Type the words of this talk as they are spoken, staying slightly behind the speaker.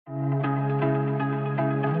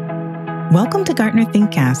Welcome to Gartner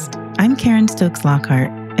ThinkCast. I'm Karen Stokes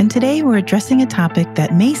Lockhart, and today we're addressing a topic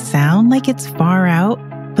that may sound like it's far out,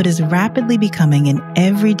 but is rapidly becoming an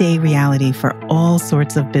everyday reality for all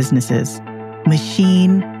sorts of businesses: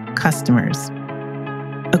 machine customers.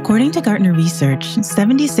 According to Gartner research,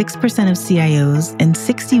 76% of CIOs and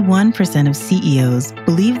 61% of CEOs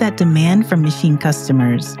believe that demand from machine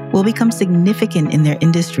customers will become significant in their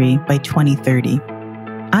industry by 2030.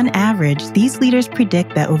 On average, these leaders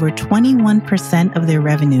predict that over 21% of their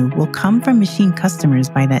revenue will come from machine customers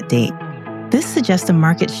by that date. This suggests a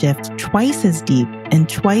market shift twice as deep and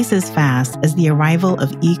twice as fast as the arrival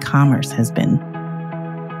of e-commerce has been.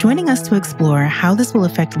 Joining us to explore how this will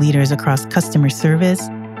affect leaders across customer service,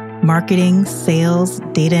 marketing, sales,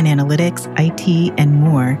 data and analytics, IT, and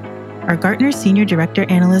more are Gartner Senior Director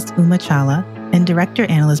Analyst Uma Challa and Director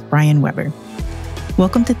Analyst Brian Weber.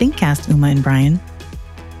 Welcome to ThinkCast, Uma and Brian.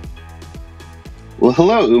 Well,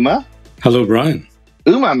 hello, Uma. Hello, Brian.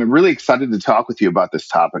 Uma, I'm really excited to talk with you about this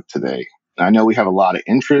topic today. I know we have a lot of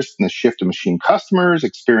interest in the shift to machine customers,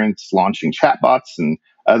 experience launching chatbots and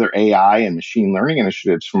other AI and machine learning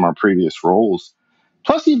initiatives from our previous roles.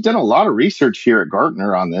 Plus, you've done a lot of research here at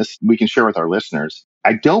Gartner on this we can share with our listeners.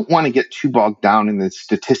 I don't want to get too bogged down in the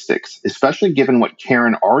statistics, especially given what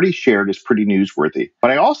Karen already shared is pretty newsworthy. But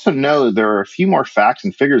I also know there are a few more facts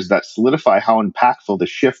and figures that solidify how impactful the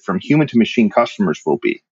shift from human to machine customers will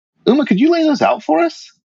be. Uma, could you lay those out for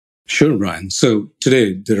us? Sure, Brian. So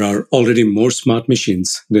today, there are already more smart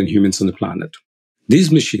machines than humans on the planet.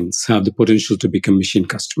 These machines have the potential to become machine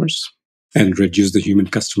customers and reduce the human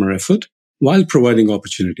customer effort while providing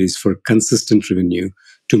opportunities for consistent revenue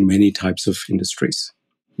to many types of industries.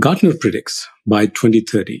 Gartner predicts by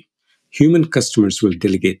 2030, human customers will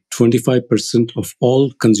delegate 25% of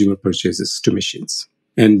all consumer purchases to machines.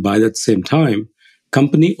 And by that same time,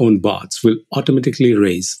 company-owned bots will automatically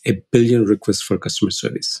raise 1 billion requests for customer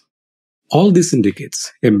service. All this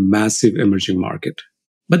indicates a massive emerging market.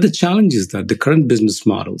 But the challenge is that the current business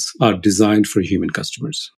models are designed for human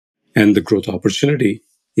customers. And the growth opportunity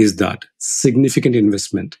is that significant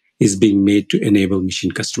investment is being made to enable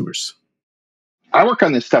machine customers. I work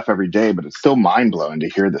on this stuff every day, but it's still mind-blowing to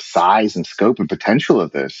hear the size and scope and potential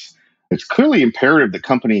of this. It's clearly imperative that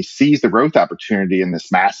companies seize the growth opportunity in this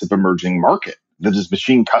massive emerging market that is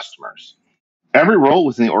machine customers. Every role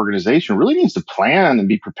within the organization really needs to plan and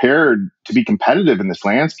be prepared to be competitive in this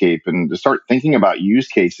landscape and to start thinking about use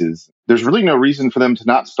cases. There's really no reason for them to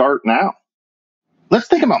not start now. Let's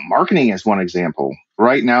think about marketing as one example.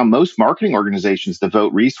 Right now, most marketing organizations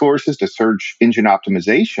devote resources to search engine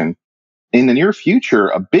optimization. In the near future,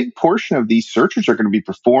 a big portion of these searches are going to be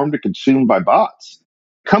performed and consumed by bots.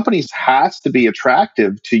 Companies have to be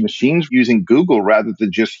attractive to machines using Google rather than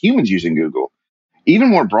just humans using Google. Even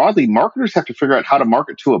more broadly, marketers have to figure out how to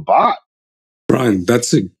market to a bot. Brian,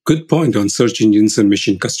 that's a good point on search engines and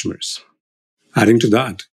machine customers. Adding to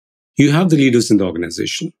that, you have the leaders in the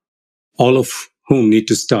organization, all of whom need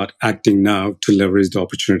to start acting now to leverage the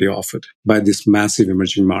opportunity offered by this massive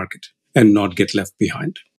emerging market and not get left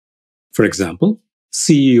behind. For example,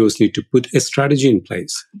 CEOs need to put a strategy in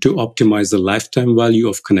place to optimize the lifetime value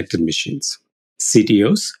of connected machines.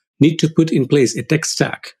 CTOs need to put in place a tech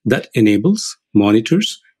stack that enables,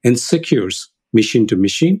 monitors, and secures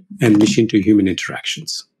machine-to-machine and machine-to-human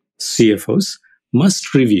interactions. CFOs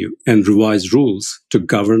must review and revise rules to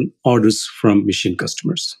govern orders from machine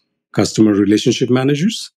customers. Customer relationship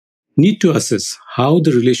managers need to assess how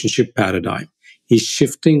the relationship paradigm is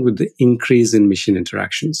shifting with the increase in machine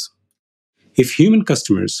interactions. If human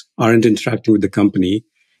customers aren't interacting with the company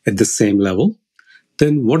at the same level,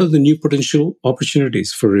 then what are the new potential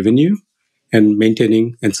opportunities for revenue and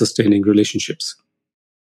maintaining and sustaining relationships?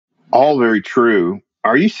 All very true.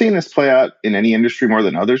 Are you seeing this play out in any industry more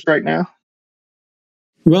than others right now?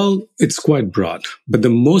 Well, it's quite broad, but the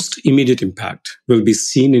most immediate impact will be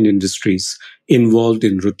seen in industries involved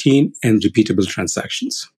in routine and repeatable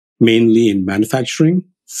transactions, mainly in manufacturing,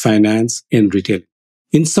 finance, and retail.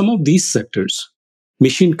 In some of these sectors,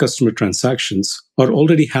 machine customer transactions are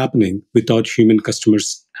already happening without human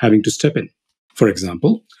customers having to step in. For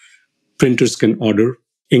example, printers can order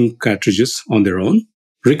ink cartridges on their own.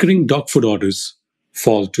 Recurring dog food orders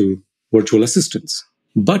fall to virtual assistants.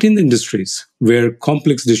 But in the industries where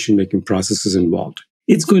complex decision-making process is involved,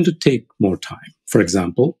 it's going to take more time. For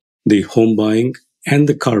example, the home buying and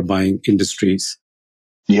the car buying industries.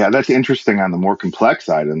 Yeah, that's interesting on the more complex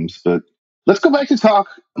items, but let's go back to talk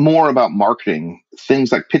more about marketing,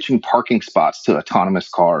 things like pitching parking spots to autonomous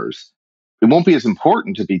cars. It won't be as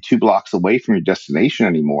important to be 2 blocks away from your destination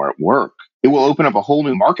anymore at work. It will open up a whole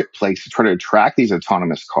new marketplace to try to attract these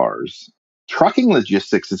autonomous cars. Trucking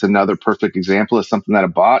logistics is another perfect example of something that a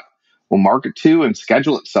bot will market to and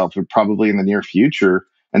schedule itself probably in the near future.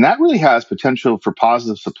 And that really has potential for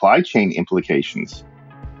positive supply chain implications.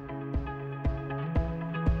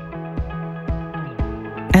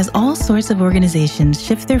 As all sorts of organizations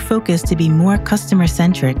shift their focus to be more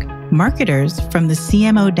customer-centric, marketers, from the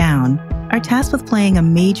CMO down, are tasked with playing a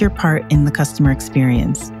major part in the customer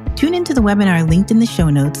experience. Tune into the webinar linked in the show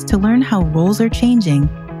notes to learn how roles are changing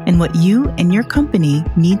and what you and your company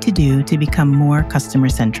need to do to become more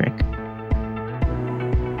customer-centric.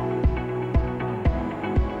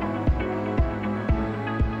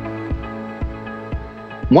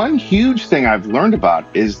 One huge thing I've learned about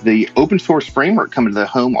is the open source framework coming to the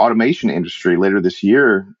home automation industry later this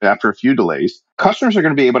year after a few delays. Customers are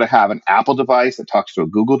going to be able to have an Apple device that talks to a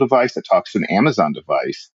Google device that talks to an Amazon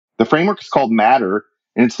device. The framework is called Matter,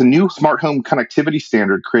 and it's a new smart home connectivity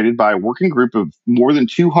standard created by a working group of more than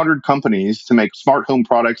 200 companies to make smart home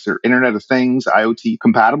products or Internet of Things, IoT,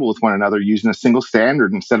 compatible with one another using a single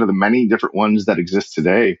standard instead of the many different ones that exist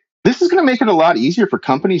today. This is going to make it a lot easier for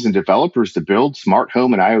companies and developers to build smart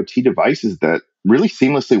home and IoT devices that really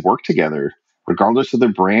seamlessly work together, regardless of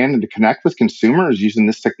their brand, and to connect with consumers using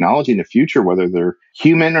this technology in the future, whether they're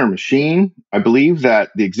human or machine. I believe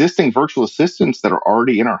that the existing virtual assistants that are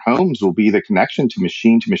already in our homes will be the connection to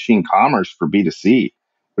machine commerce for B2C.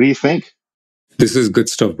 What do you think? This is good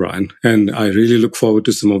stuff, Brian, and I really look forward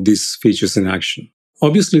to some of these features in action.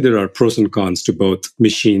 Obviously, there are pros and cons to both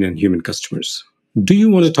machine and human customers. Do you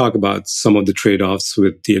want to talk about some of the trade-offs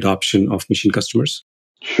with the adoption of machine customers?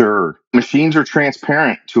 Sure. Machines are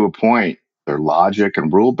transparent to a point. They're logic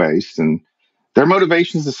and rule-based, and their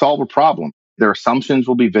motivations to solve a problem. Their assumptions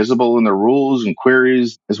will be visible in their rules and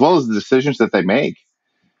queries, as well as the decisions that they make.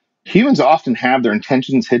 Humans often have their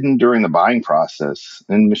intentions hidden during the buying process,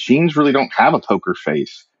 and machines really don't have a poker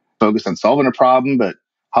face. Focus on solving a problem, but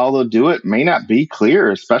how they'll do it may not be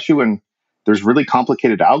clear, especially when there's really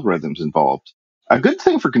complicated algorithms involved. A good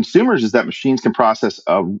thing for consumers is that machines can process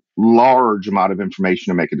a large amount of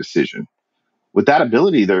information to make a decision. With that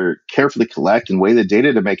ability, they carefully collect and weigh the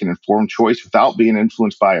data to make an informed choice without being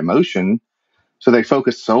influenced by emotion. So they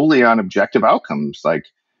focus solely on objective outcomes like,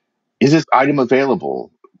 is this item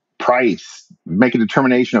available? Price, make a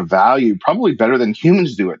determination of value, probably better than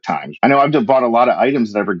humans do at times. I know I've bought a lot of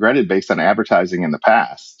items that I've regretted based on advertising in the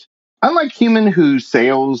past. Unlike human whose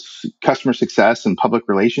sales, customer success, and public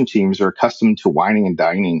relation teams are accustomed to whining and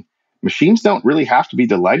dining, machines don't really have to be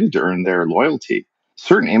delighted to earn their loyalty.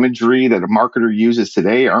 Certain imagery that a marketer uses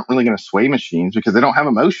today aren't really going to sway machines because they don't have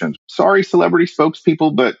emotions. Sorry, celebrity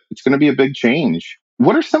spokespeople, but it's going to be a big change.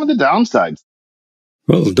 What are some of the downsides?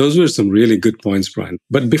 Well, those were some really good points, Brian.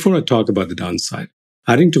 But before I talk about the downside,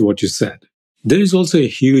 adding to what you said, there is also a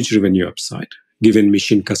huge revenue upside, given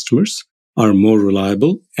machine customers are more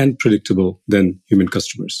reliable and predictable than human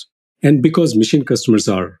customers. And because machine customers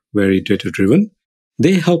are very data-driven,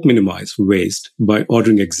 they help minimize waste by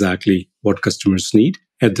ordering exactly what customers need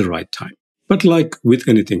at the right time. But like with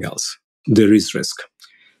anything else, there is risk.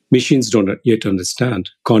 Machines don't yet understand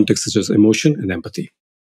context such as emotion and empathy,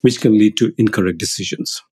 which can lead to incorrect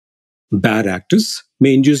decisions. Bad actors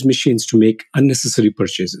may induce machines to make unnecessary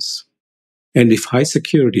purchases. And if high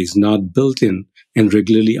security is not built in and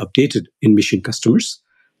regularly updated in machine customers,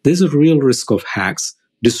 there's a real risk of hacks,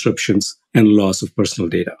 disruptions, and loss of personal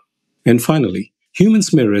data. And finally,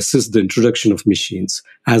 humans may resist the introduction of machines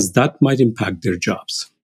as that might impact their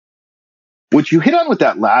jobs. What you hit on with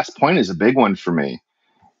that last point is a big one for me.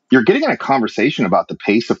 You're getting in a conversation about the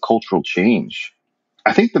pace of cultural change.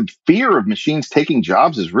 I think the fear of machines taking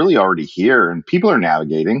jobs is really already here, and people are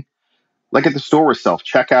navigating. Like at the store with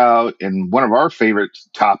self-checkout, and one of our favorite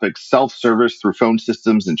topics, self-service through phone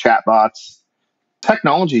systems and chatbots.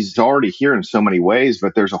 Technology is already here in so many ways,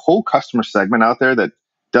 but there's a whole customer segment out there that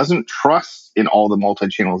doesn't trust in all the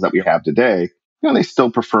multi-channels that we have today. They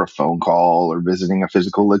still prefer a phone call or visiting a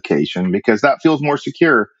physical location because that feels more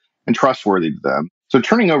secure and trustworthy to them. So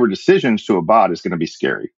turning over decisions to a bot is going to be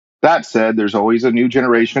scary. That said, there's always a new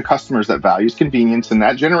generation of customers that values convenience, and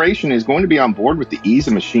that generation is going to be on board with the ease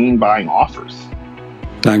of machine buying offers.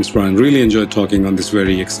 Thanks, Brian. Really enjoyed talking on this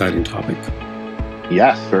very exciting topic.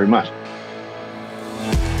 Yes, very much.